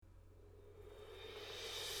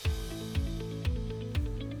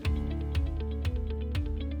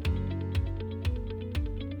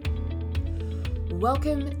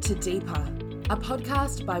Welcome to Deeper, a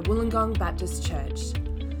podcast by Wollongong Baptist Church.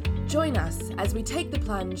 Join us as we take the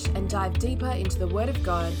plunge and dive deeper into the Word of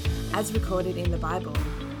God as recorded in the Bible.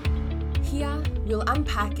 Here, we'll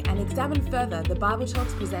unpack and examine further the Bible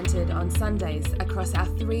talks presented on Sundays across our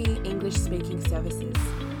 3 English-speaking services.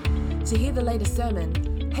 To hear the latest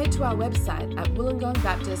sermon, head to our website at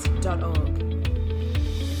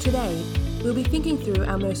wollongongbaptist.org. Today, we'll be thinking through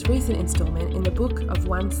our most recent instalment in the book of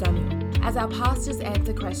 1 Samuel, as our pastors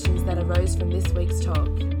answer questions that arose from this week's talk.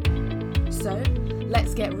 So,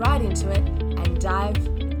 let's get right into it and dive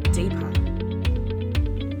deeper.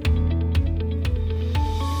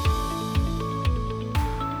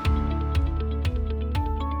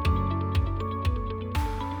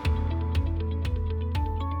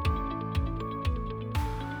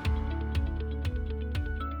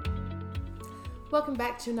 Welcome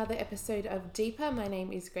back to another episode of Deeper. My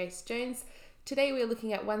name is Grace Jones. Today we're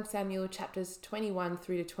looking at 1 Samuel chapters 21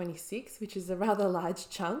 through to 26, which is a rather large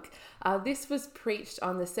chunk. This was preached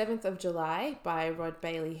on the 7th of July by Rod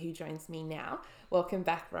Bayley, who joins me now. Welcome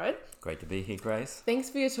back, Rod. Great to be here, Grace. Thanks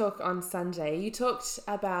for your talk on Sunday. You talked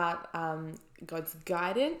about God's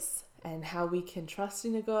guidance and how we can trust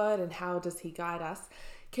in a God and how does he guide us.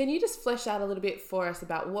 Can you just flesh out a little bit for us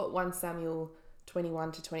about what 1 Samuel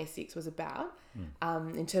 21 to 26 was about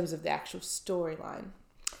in terms of the actual storyline?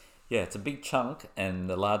 Yeah, it's a big chunk and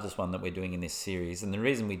the largest one that we're doing in this series. And the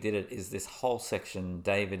reason we did it is this whole section,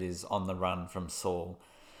 David is on the run from Saul.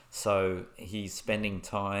 So he's spending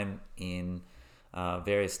time in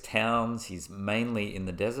various towns. He's mainly in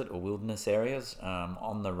the desert or wilderness areas,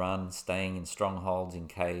 on the run, staying in strongholds, in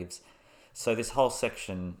caves. So this whole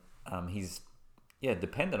section, he's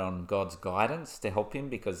dependent on God's guidance to help him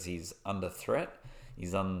because he's under threat.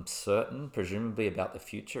 He's uncertain, presumably, about the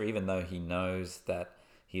future, even though he knows that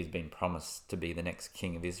he has been promised to be the next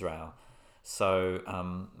king of Israel. So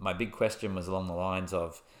my big question was along the lines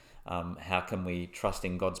of how can we trust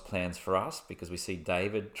in God's plans for us? Because we see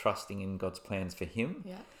David trusting in God's plans for him.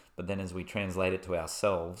 Yeah. But then as we translate it to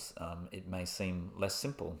ourselves, it may seem less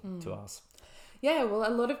simple to us. Yeah, well,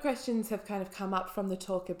 a lot of questions have kind of come up from the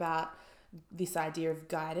talk about this idea of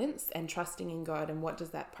guidance and trusting in God and what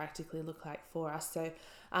does that practically look like for us. So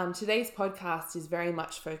today's podcast is very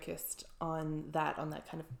much focused on that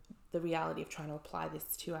kind of the reality of trying to apply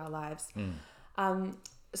this to our lives.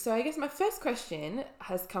 So I guess my first question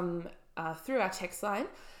has come through our text line.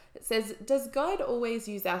 It says, does God always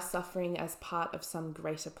use our suffering as part of some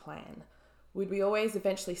greater plan? Would we always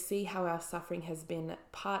eventually see how our suffering has been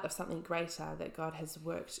part of something greater that God has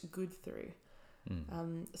worked good through?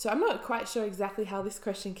 So I'm not quite sure exactly how this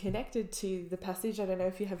question connected to the passage. I don't know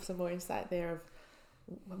if you have some more insight there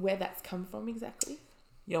of where that's come from exactly.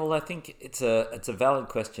 Yeah, well, I think it's a valid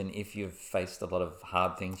question if you've faced a lot of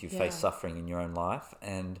hard things, you've faced suffering in your own life.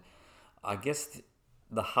 And I guess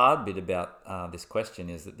the hard bit about this question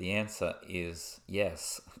is that the answer is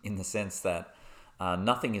yes, in the sense that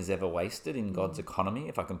nothing is ever wasted in God's economy,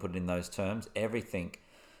 if I can put it in those terms. Everything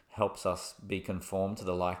helps us be conformed to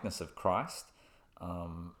the likeness of Christ.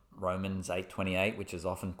 Romans 8:28, which is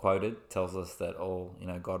often quoted, tells us that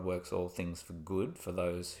God works all things for good for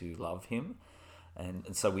those who love him.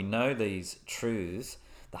 And so we know these truths.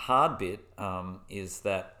 The hard bit is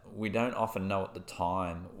that we don't often know at the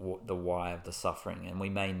time the why of the suffering, and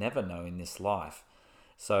we may never know in this life.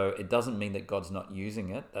 So it doesn't mean that God's not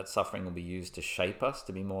using it. That suffering will be used to shape us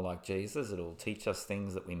to be more like Jesus. It'll teach us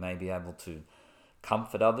things that we may be able to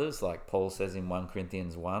comfort others, like Paul says in 1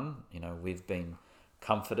 Corinthians 1, we've been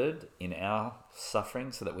comforted in our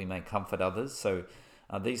suffering so that we may comfort others. So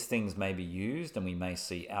these things may be used and we may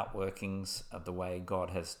see outworkings of the way God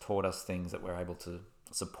has taught us things that we're able to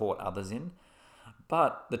support others in.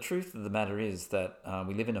 But the truth of the matter is that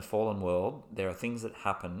we live in a fallen world. There are things that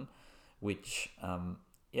happen which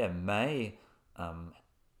may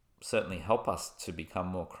certainly help us to become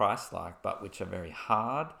more Christ-like, but which are very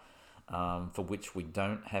hard, for which we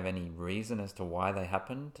don't have any reason as to why they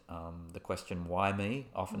happened. The question, why me,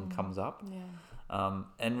 often comes up. Yeah.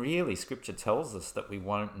 And really, Scripture tells us that we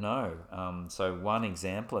won't know. So one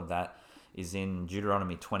example of that is in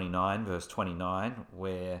Deuteronomy 29, verse 29,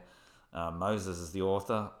 where Moses is the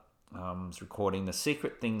author, is recording, the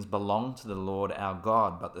secret things belong to the Lord our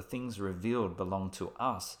God, but the things revealed belong to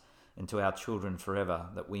us and to our children forever,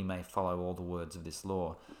 that we may follow all the words of this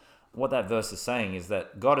law. What that verse is saying is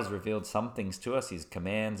that God has revealed some things to us. His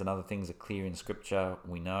commands and other things are clear in Scripture.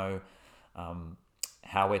 We know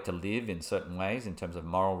how we're to live in certain ways in terms of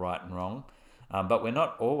moral right and wrong. But we're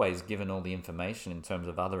not always given all the information in terms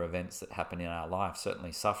of other events that happen in our life,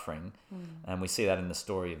 certainly suffering. And we see that in the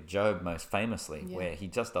story of Job most famously, where he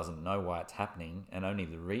just doesn't know why it's happening, and only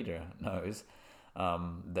the reader knows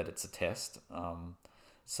that it's a test.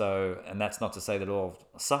 And that's not to say that all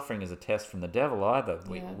suffering is a test from the devil either.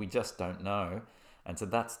 We just don't know. And so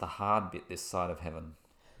that's the hard bit this side of heaven.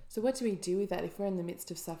 So what do we do with that if we're in the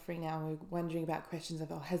midst of suffering now and we're wondering about questions of,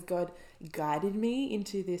 has God guided me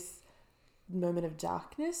into this moment of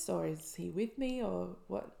darkness, or is he with me, or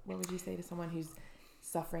what would you say to someone who's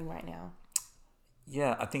suffering right now?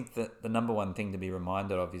 Yeah, I think that the number one thing to be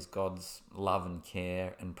reminded of is God's love and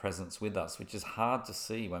care and presence with us, which is hard to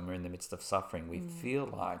see when we're in the midst of suffering. We feel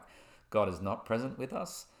like God is not present with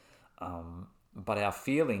us, but our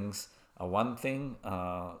feelings are one thing.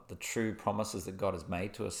 The true promises that God has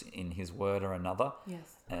made to us in his word are another.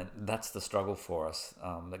 Yes. And that's the struggle for us,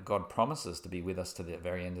 that God promises to be with us to the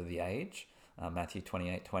very end of the age. Matthew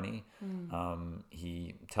 28:20.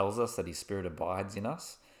 He tells us that his spirit abides in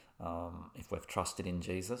us if we've trusted in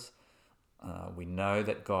Jesus. We know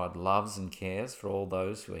that God loves and cares for all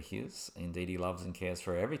those who are his. Indeed, he loves and cares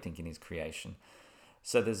for everything in his creation.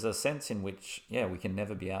 So there's a sense in which, we can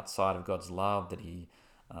never be outside of God's love, that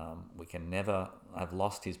we can never have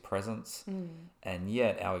lost his presence. And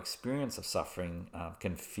yet our experience of suffering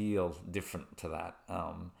can feel different to that.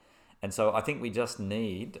 And so I think we just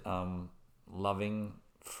need loving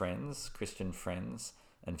friends, Christian friends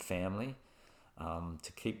and family,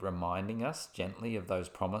 to keep reminding us gently of those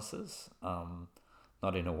promises,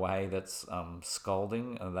 not in a way that's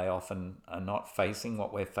scolding. They often are not facing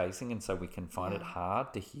what we're facing, and so we can find it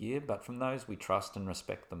hard to hear. But from those we trust and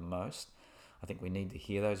respect the most, I think we need to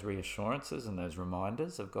hear those reassurances and those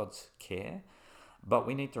reminders of God's care. But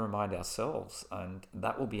we need to remind ourselves, and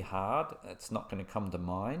that will be hard. It's not going to come to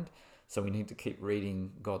mind. So we need to keep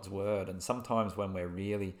reading God's word. And sometimes when we're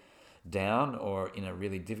really down or in a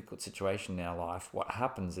really difficult situation in our life, what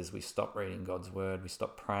happens is we stop reading God's word, we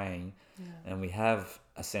stop praying, and we have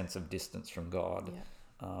a sense of distance from God.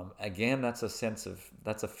 Again, that's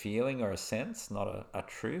a feeling or a sense, not a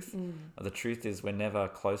truth. The truth is we're never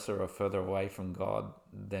closer or further away from God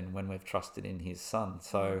than when we've trusted in his Son.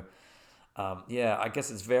 So I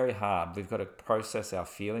guess it's very hard. We've got to process our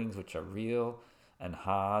feelings, which are real and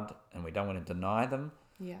hard, and we don't want to deny them.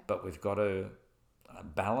 But we've got to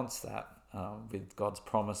balance that with God's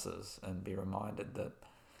promises and be reminded that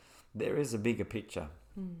there is a bigger picture.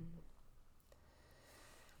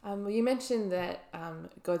 Well, you mentioned that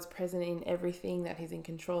God's present in everything, that he's in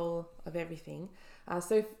control of everything.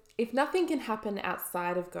 So if nothing can happen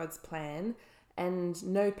outside of God's plan and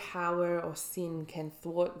no power or sin can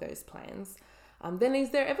thwart those plans, then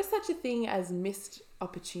is there ever such a thing as missed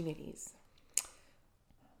opportunities?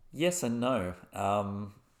 Yes and no.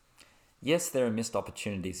 Yes, there are missed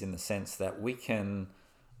opportunities in the sense that we can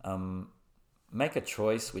make a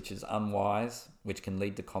choice which is unwise, which can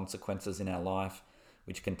lead to consequences in our life,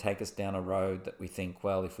 which can take us down a road that we think,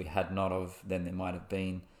 well, if we had not of, then there might have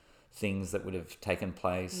been things that would have taken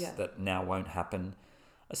place that now won't happen.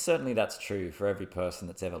 Certainly that's true for every person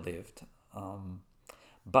that's ever lived.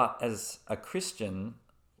 But as a Christian,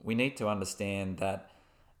 we need to understand that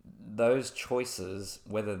those choices,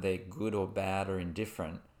 whether they're good or bad or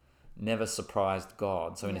indifferent, never surprised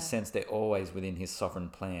God. So in a sense, they're always within his sovereign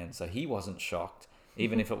plan. So he wasn't shocked.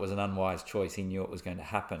 Even if it was an unwise choice, he knew it was going to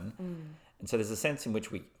happen. And so there's a sense in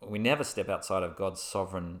which we never step outside of God's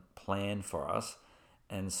sovereign plan for us.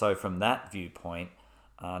 And so from that viewpoint,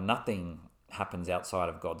 nothing happens outside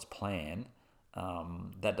of God's plan.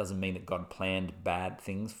 That doesn't mean that God planned bad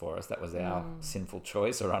things for us. That was our sinful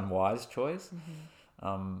choice or unwise choice.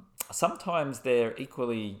 Sometimes they're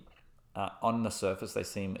equally, on the surface, they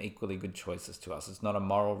seem equally good choices to us. It's not a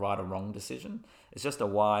moral right or wrong decision. It's just a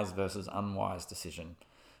wise versus unwise decision.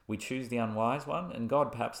 We choose the unwise one, and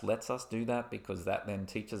God perhaps lets us do that because that then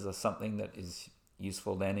teaches us something that is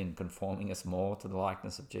useful then in conforming us more to the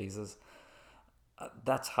likeness of Jesus.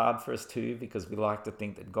 That's hard for us too, because we like to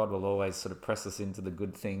think that God will always sort of press us into the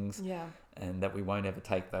good things, and that we won't ever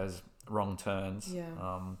take those wrong turns.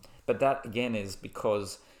 But that again is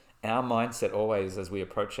because our mindset always, as we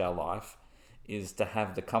approach our life, is to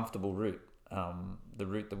have the comfortable route, the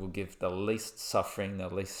route that will give the least suffering, the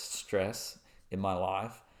least stress in my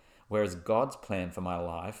life. Whereas God's plan for my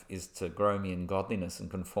life is to grow me in godliness and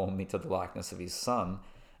conform me to the likeness of his Son.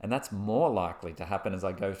 And that's more likely to happen as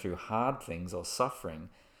I go through hard things or suffering.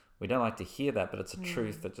 We don't like to hear that, but it's a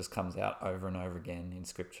truth that just comes out over and over again in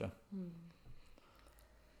Scripture.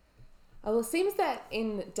 Well, it seems that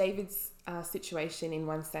in David's situation in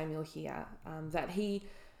 1 Samuel here, that he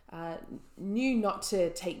knew not to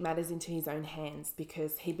take matters into his own hands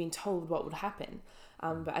because he'd been told what would happen.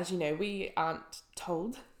 But as you know, we aren't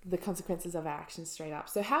told the consequences of our actions straight up.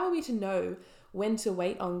 So how are we to know when to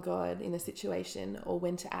wait on God in a situation or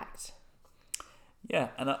when to act? Yeah,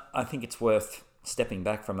 and I think it's worth stepping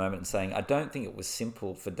back for a moment and saying I don't think it was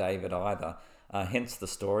simple for David either. Hence the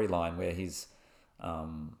storyline where his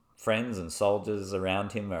friends and soldiers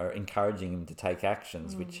around him are encouraging him to take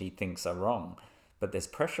actions which he thinks are wrong. But there's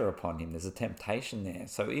pressure upon him. There's a temptation there.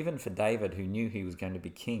 So even for David, who knew he was going to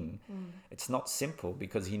be king, it's not simple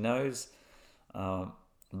because he knows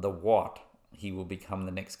the what he will become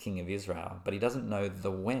the next king of Israel, but he doesn't know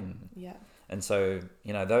the when. Yeah. And so,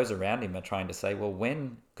 those around him are trying to say, well,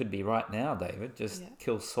 when could be right now, David. Just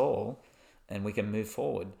kill Saul and we can move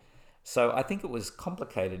forward. So I think it was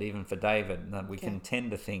complicated even for David. That we can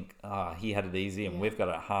tend to think, he had it easy and we've got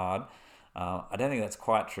it hard. I don't think that's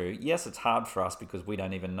quite true. Yes, it's hard for us because we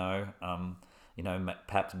don't even know,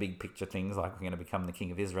 perhaps big picture things like we're going to become the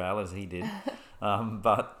king of Israel as he did.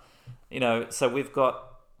 So we've got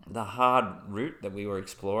the hard route that we were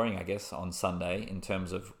exploring, I guess, on Sunday in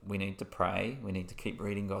terms of we need to pray, we need to keep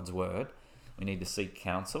reading God's word, we need to seek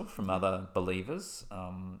counsel from other believers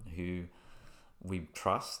who we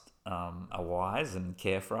trust are wise and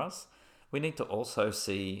care for us. We need to also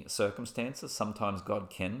see circumstances. Sometimes God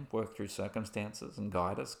can work through circumstances and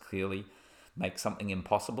guide us, clearly make something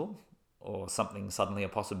impossible or something suddenly a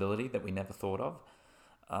possibility that we never thought of.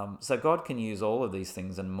 So God can use all of these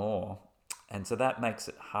things and more. And so that makes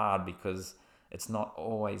it hard because it's not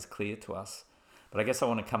always clear to us. But I guess I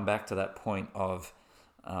want to come back to that point of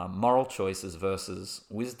moral choices versus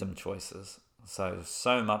wisdom choices.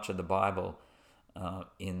 So much of the Bible,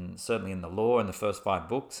 certainly in the law in the first 5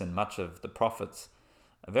 books and much of the prophets,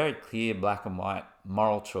 are very clear black and white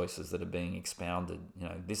moral choices that are being expounded.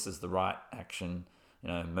 This is the right action.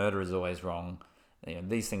 Murder is always wrong.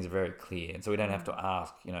 These things are very clear, and so we don't have to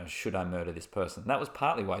ask, should I murder this person? That was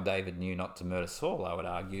partly why David knew not to murder Saul. I would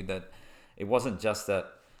argue that it wasn't just that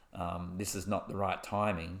this is not the right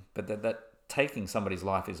timing, but that taking somebody's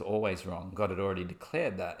life is always wrong. God had already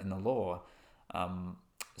declared that in the law.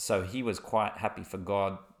 So he was quite happy for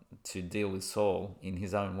God to deal with Saul in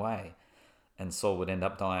his own way, and Saul would end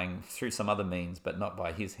up dying through some other means, but not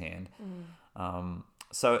by his hand.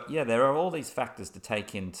 There are all these factors to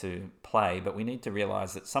take into play, but we need to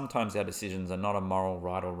realize that sometimes our decisions are not a moral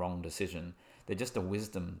right or wrong decision. They're just a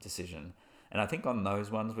wisdom decision. And I think on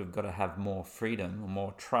those ones, we've got to have more freedom,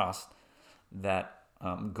 more trust that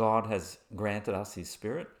God has granted us his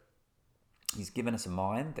spirit. He's given us a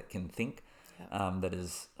mind that can think, that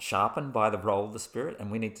is sharpened by the role of the Spirit,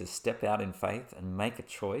 and we need to step out in faith and make a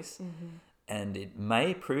choice. And it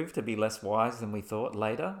may prove to be less wise than we thought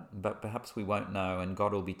later, but perhaps we won't know, and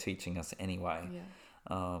God will be teaching us anyway.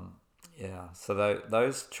 So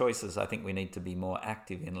those choices, I think we need to be more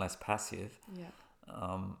active in, less passive.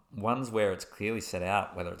 Ones where it's clearly set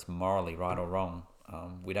out, whether it's morally right or wrong.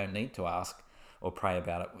 We don't need to ask or pray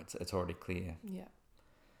about it. It's already clear.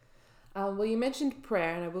 Well, you mentioned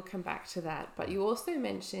prayer, and I will come back to that, but you also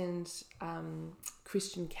mentioned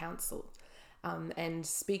Christian counsel. And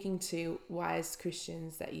speaking to wise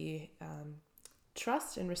Christians that you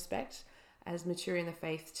trust and respect as mature in the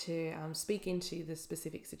faith to speak into the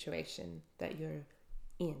specific situation that you're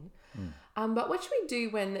in. But what should we do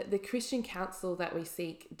when the Christian counsel that we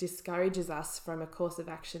seek discourages us from a course of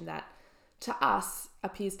action that to us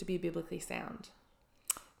appears to be biblically sound?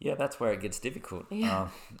 Yeah, that's where it gets difficult.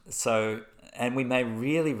 And we may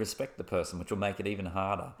really respect the person, which will make it even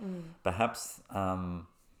harder. Perhaps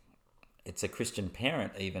it's a Christian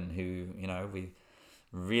parent even who, we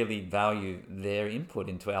really value their input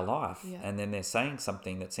into our life. And then they're saying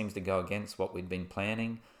something that seems to go against what we'd been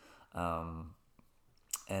planning.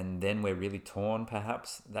 And then we're really torn,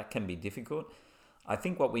 perhaps. That can be difficult. I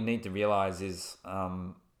think what we need to realize is,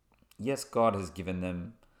 yes, God has given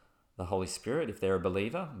them the Holy Spirit if they're a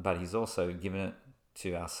believer, but he's also given it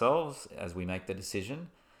to ourselves as we make the decision.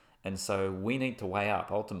 And so we need to weigh up.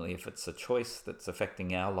 Ultimately, if it's a choice that's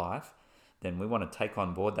affecting our life, then we want to take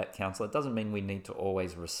on board that counsel. It doesn't mean we need to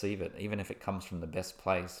always receive it, even if it comes from the best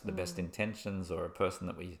place, the best intentions, or a person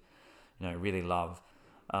that we really love.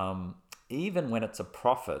 Even when it's a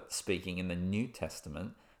prophet speaking in the New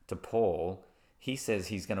Testament to Paul, he says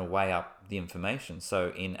he's going to weigh up the information.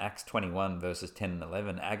 So in Acts 21 verses 10 and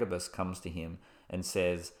 11, Agabus comes to him and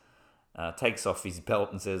says, takes off his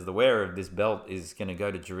belt and says, the wearer of this belt is going to go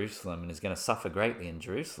to Jerusalem and is going to suffer greatly in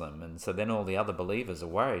Jerusalem. And so then all the other believers are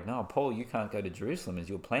worried. No, Paul, you can't go to Jerusalem as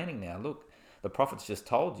you're planning now. Look, the prophets just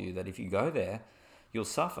told you that if you go there, you'll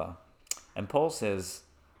suffer. And Paul says,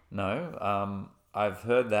 no, I've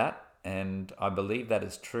heard that and I believe that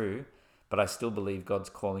is true, but I still believe God's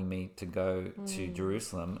calling me to go to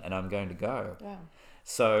Jerusalem, and I'm going to go. Yeah.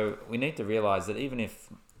 So we need to realize that even if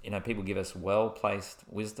people give us well-placed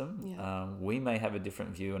wisdom, we may have a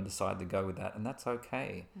different view and decide to go with that, and that's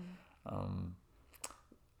okay.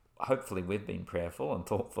 Hopefully we've been prayerful and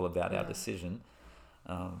thoughtful about our decision.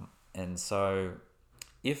 And so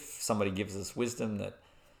if somebody gives us wisdom that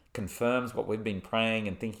confirms what we've been praying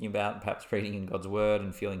and thinking about, and perhaps reading in God's word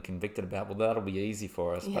and feeling convicted about, well, that'll be easy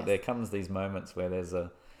for us. Yes. But there comes these moments where there's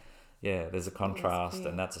a contrast,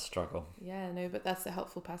 and that's a struggle. Yeah, no, but that's a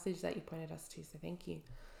helpful passage that you pointed us to, so thank you.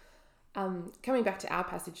 Coming back to our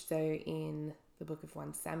passage, though, in the book of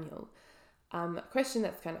 1 Samuel, a question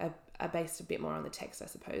that's kind of based a bit more on the text, I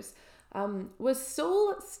suppose. Was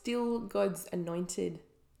Saul still God's anointed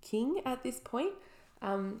king at this point?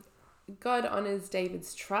 God honours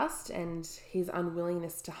David's trust and his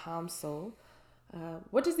unwillingness to harm Saul.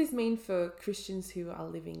 What does this mean for Christians who are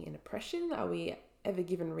living in oppression? Are we ever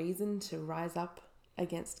given reason to rise up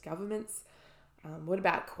against governments? What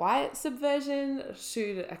about quiet subversion?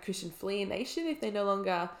 Should a Christian flee a nation if they no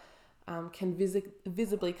longer can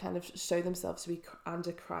visibly kind of show themselves to be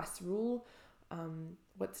under Christ's rule?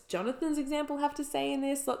 What's Jonathan's example have to say in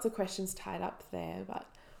this? Lots of questions tied up there, but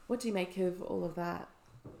what do you make of all of that?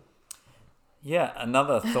 Yeah,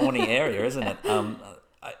 another thorny area, isn't it?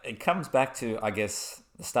 It comes back to, I guess,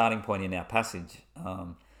 the starting point in our passage,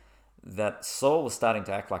 that Saul was starting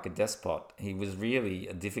to act like a despot. He was really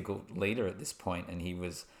a difficult leader at this point, and he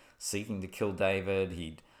was seeking to kill David.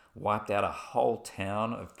 He'd wiped out a whole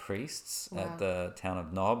town of priests at the town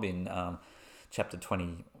of Nob in chapter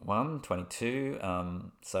 21, 22.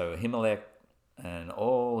 So Ahimelech and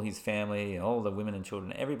all his family, and all the women and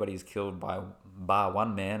children, everybody's killed by bar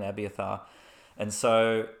one man, Abiathar. And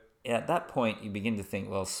so at that point, you begin to think,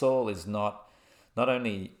 well, Saul is not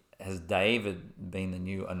only has David been the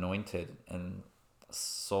new anointed, and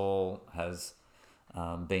Saul has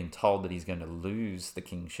been told that he's going to lose the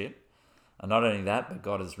kingship. And not only that, but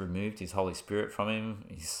God has removed his Holy Spirit from him.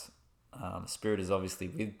 His Spirit is obviously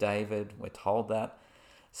with David. We're told that.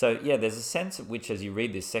 So, yeah, there's a sense at which, as you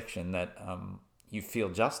read this section, that you feel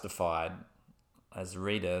justified as a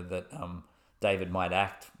reader that David might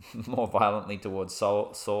act more violently towards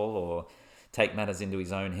Saul or take matters into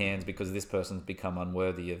his own hands because this person's become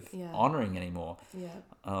unworthy of honouring anymore.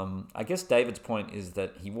 I guess David's point is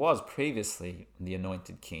that he was previously the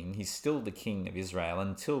anointed king. He's still the king of Israel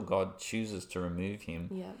until God chooses to remove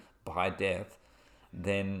him by death.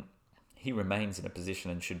 Then he remains in a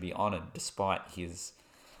position and should be honoured despite his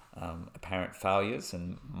apparent failures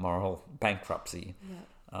and moral bankruptcy.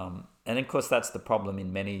 And of course that's the problem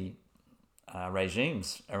in many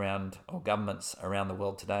regimes around, or governments around the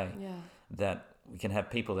world today, that we can have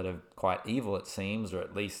people that are quite evil, it seems, or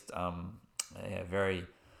at least very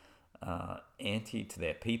anti to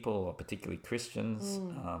their people, or particularly Christians.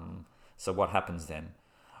 So what happens then?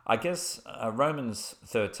 I guess Romans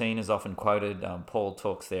 13 is often quoted. Paul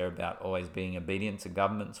talks there about always being obedient to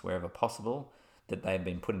governments wherever possible, that they have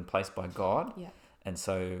been put in place by God. And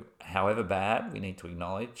so however bad, we need to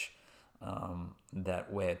acknowledge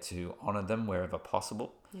that we're to honour them wherever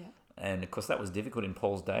possible. And of course that was difficult in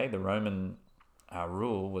Paul's day. The Roman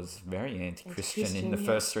rule was very anti-Christian in the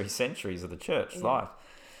first 3 centuries of the church life.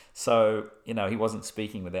 So, he wasn't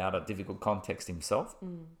speaking without a difficult context himself.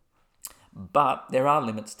 But there are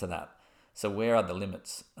limits to that. So where are the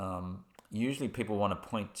limits? Usually people want to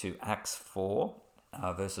point to Acts 4,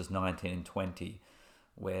 verses 19 and 20,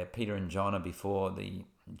 where Peter and John are before the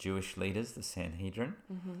Jewish leaders, the Sanhedrin.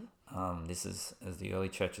 This is as the early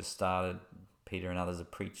churches started. Peter and others are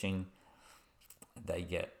preaching. They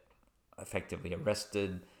get effectively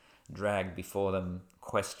arrested, dragged before them,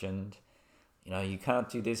 questioned. You can't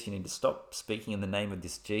do this. You need to stop speaking in the name of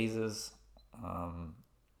this Jesus.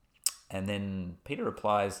 And then Peter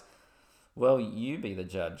replies, well, you be the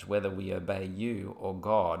judge whether we obey you or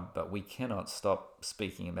God, but we cannot stop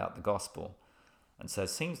speaking about the gospel. And so it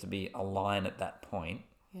seems to be a line at that point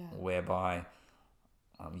whereby,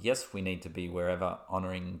 yes, we need to be wherever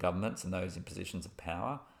honouring governments and those in positions of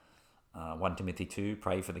power. 1 Timothy 2,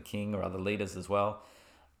 pray for the king or other leaders as well.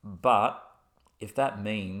 But if that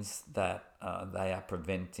means that they are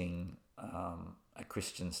preventing a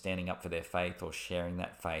Christian standing up for their faith or sharing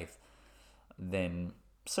that faith, then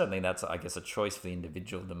certainly that's, I guess, a choice for the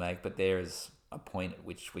individual to make. But there is a point at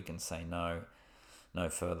which we can say no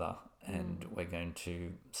further, and we're going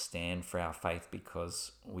to stand for our faith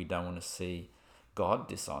because we don't want to see God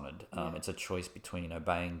dishonoured. It's a choice between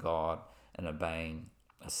obeying God and obeying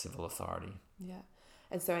a civil authority.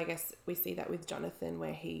 And so I guess we see that with Jonathan,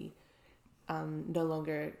 where he no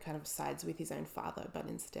longer kind of sides with his own father, but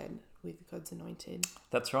instead with God's anointed.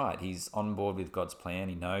 That's right. He's on board with God's plan.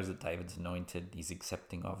 He knows that David's anointed. He's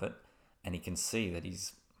accepting of it. And he can see that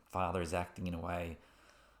his father is acting in a way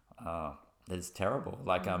that is terrible.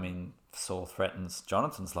 Like, Saul threatens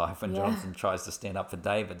Jonathan's life when Jonathan tries to stand up for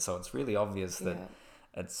David. So it's really obvious that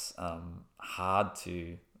it's hard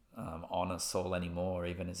to honour Saul anymore,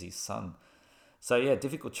 even as his son. So,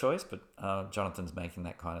 difficult choice, but Jonathan's making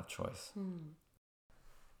that kind of choice.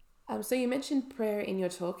 So you mentioned prayer in your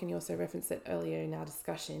talk, and you also referenced it earlier in our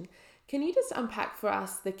discussion. Can you just unpack for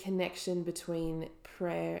us the connection between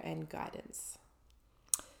prayer and guidance?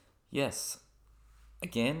 Yes.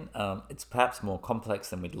 Again, it's perhaps more complex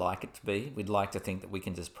than we'd like it to be. We'd like to think that we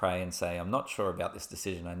can just pray and say, I'm not sure about this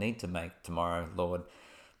decision I need to make tomorrow, Lord.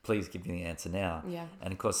 Please give me the answer now. Yeah.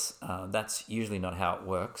 And of course, that's usually not how it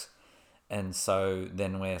works. And so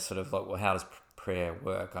then we're sort of like, well, how does prayer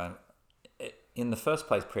work? In the first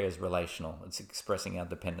place, prayer is relational. It's expressing our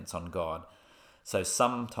dependence on God. So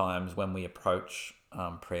sometimes when we approach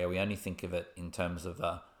prayer, we only think of it in terms of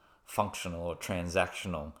a functional or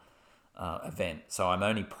transactional event. So I'm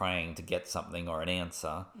only praying to get something or an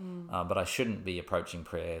answer, but I shouldn't be approaching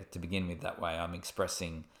prayer to begin with that way. I'm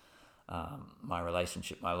expressing my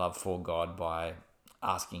relationship, my love for God by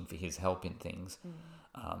asking for his help in things.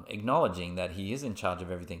 Acknowledging that he is in charge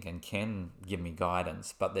of everything and can give me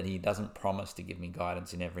guidance, but that he doesn't promise to give me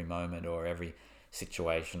guidance in every moment or every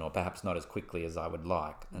situation, or perhaps not as quickly as I would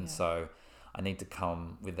like. And so I need to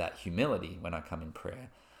come with that humility when I come in prayer.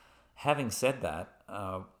 Having said that,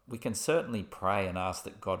 we can certainly pray and ask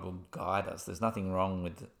that God will guide us. There's nothing wrong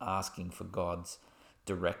with asking for God's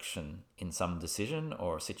direction in some decision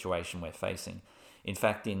or a situation we're facing. In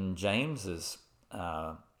fact, in James's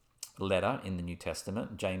letter in the New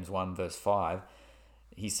Testament, James 1 verse 5,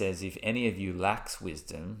 he says, if any of you lacks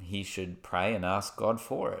wisdom, he should pray and ask God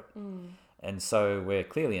for it. And so we're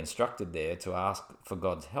clearly instructed there to ask for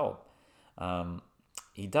God's help.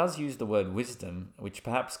 He does use the word wisdom, which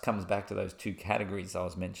perhaps comes back to those two categories I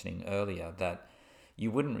was mentioning earlier, that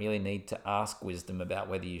you wouldn't really need to ask wisdom about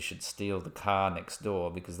whether you should steal the car next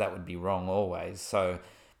door, because that would be wrong always. So,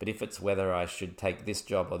 but if it's whether I should take this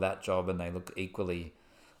job or that job and they look equally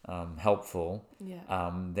helpful,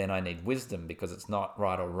 then I need wisdom, because it's not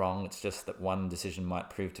right or wrong. It's just that one decision might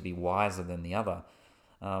prove to be wiser than the other.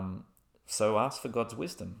 So ask for God's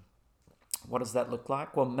wisdom. What does that look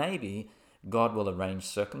like? Well, maybe God will arrange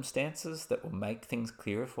circumstances that will make things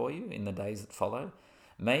clearer for you in the days that follow.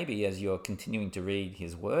 Maybe as you're continuing to read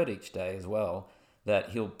his word each day as well, that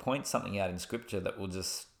he'll point something out in scripture that will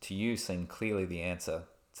just, to you, seem clearly the answer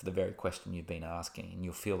to the very question you've been asking, and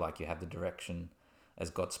you'll feel like you have the direction as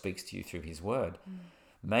God speaks to you through his word.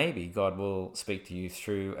 Maybe God will speak to you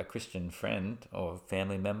through a Christian friend or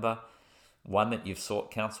family member, one that you've sought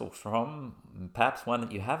counsel from, perhaps one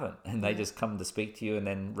that you haven't, and they just come to speak to you and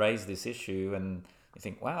then raise this issue, and you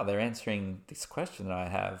think, wow, they're answering this question that I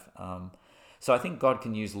have. So I think God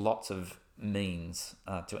can use lots of means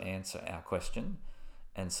to answer our question,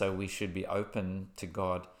 and so we should be open to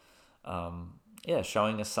God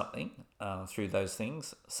showing us something through those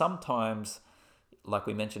things. Sometimes, like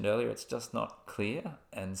we mentioned earlier, it's just not clear,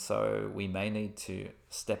 and so we may need to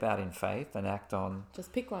step out in faith and act on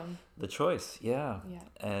just pick one, the choice.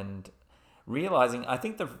 And realizing, I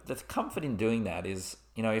think the comfort in doing that is,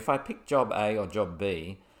 if I pick job A or job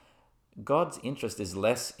B, God's interest is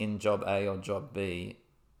less in job A or job B,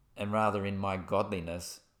 and rather in my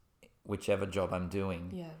godliness, whichever job I'm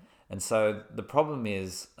doing. And so the problem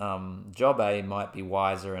is, job A might be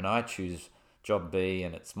wiser and I choose job B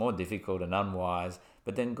and it's more difficult and unwise,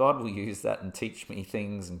 but then God will use that and teach me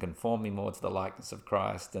things and conform me more to the likeness of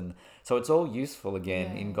Christ. And so it's all useful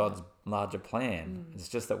again in God's larger plan. It's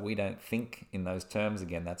just that we don't think in those terms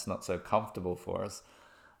again. That's not so comfortable for us.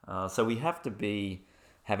 So we have to be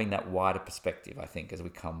having that wider perspective, I think, as we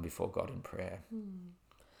come before God in prayer.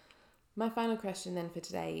 My final question then for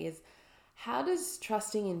today is, how does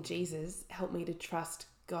trusting in Jesus help me to trust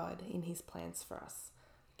God in his plans for us?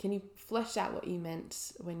 Can you flesh out what you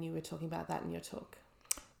meant when you were talking about that in your talk?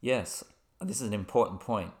 Yes, this is an important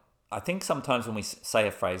point. I think sometimes when we say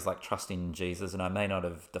a phrase like trusting in Jesus, and I may not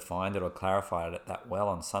have defined it or clarified it that well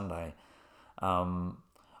on Sunday,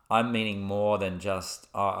 I'm meaning more than just,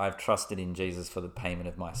 I've trusted in Jesus for the payment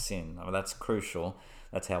of my sin. I mean, that's crucial.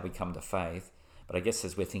 That's how we come to faith. But I guess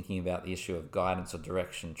as we're thinking about the issue of guidance or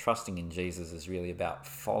direction, trusting in Jesus is really about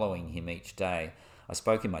following him each day. I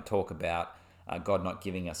spoke in my talk about God not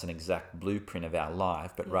giving us an exact blueprint of our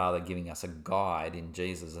life, but rather giving us a guide in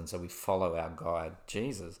Jesus. And so we follow our guide,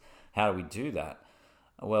 Jesus. How do we do that?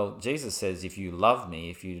 Well, Jesus says, if you love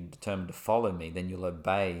me, if you're determined to follow me, then you'll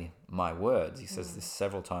obey my words. He says this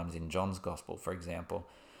several times in John's Gospel, for example.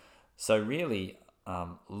 So really,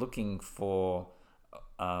 looking for,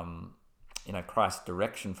 Christ's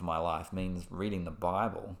direction for my life means reading the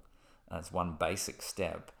Bible. That's one basic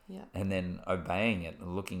step. Yeah. And then obeying it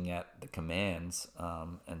and looking at the commands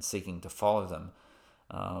and seeking to follow them.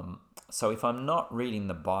 So if I'm not reading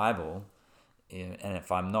the Bible, and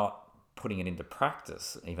if I'm not putting it into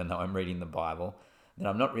practice, even though I'm reading the Bible, then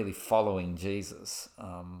I'm not really following Jesus.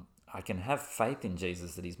 I can have faith in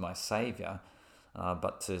Jesus that he's my Saviour,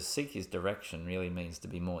 but to seek his direction really means to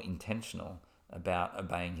be more intentional about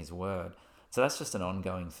obeying his word. So that's just an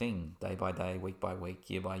ongoing thing, day by day, week by week,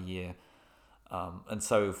 year by year. And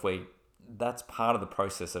so that's part of the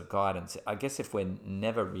process of guidance. I guess if we're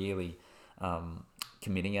never really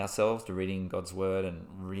committing ourselves to reading God's word and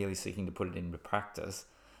really seeking to put it into practice,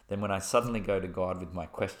 then when I suddenly go to God with my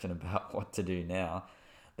question about what to do now,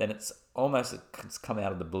 then it's come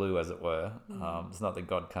out of the blue, as it were. It's not that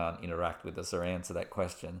God can't interact with us or answer that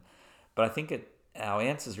question, but I think our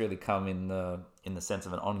answers really come in the sense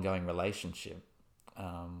of an ongoing relationship,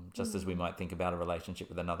 just as we might think about a relationship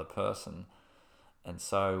with another person. And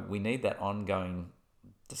so we need that ongoing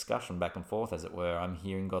discussion back and forth, as it were. I'm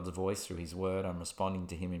hearing God's voice through his word. I'm responding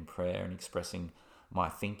to him in prayer and expressing my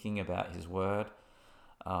thinking about his word.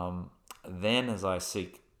 Then as I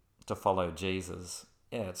seek to follow Jesus,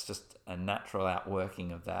 it's just a natural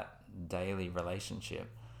outworking of that daily relationship.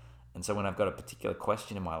 And so when I've got a particular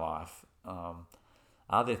question in my life,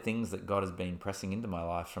 are there things that God has been pressing into my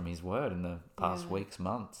life from his word in the past weeks,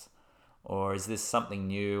 months? Or is this something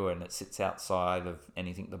new and it sits outside of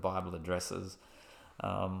anything the Bible addresses?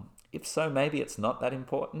 If so, maybe it's not that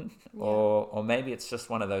important, or maybe it's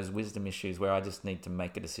just one of those wisdom issues where I just need to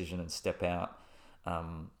make a decision and step out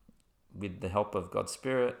with the help of God's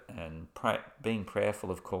Spirit and being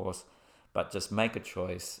prayerful, of course, but just make a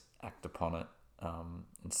choice, act upon it,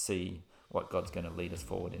 and see what God's going to lead us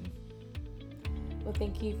forward in. Well,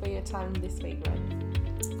 thank you for your time this week, Rod.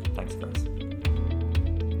 Thanks, Grace.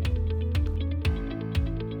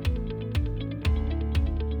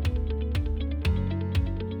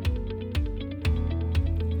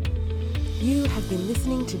 You have been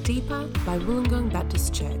listening to Deeper by Wollongong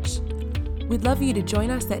Baptist Church. We'd love you to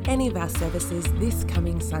join us at any of our services this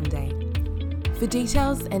coming Sunday. For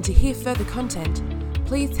details and to hear further content,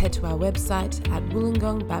 please head to our website at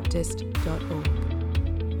wollongongbaptist.org.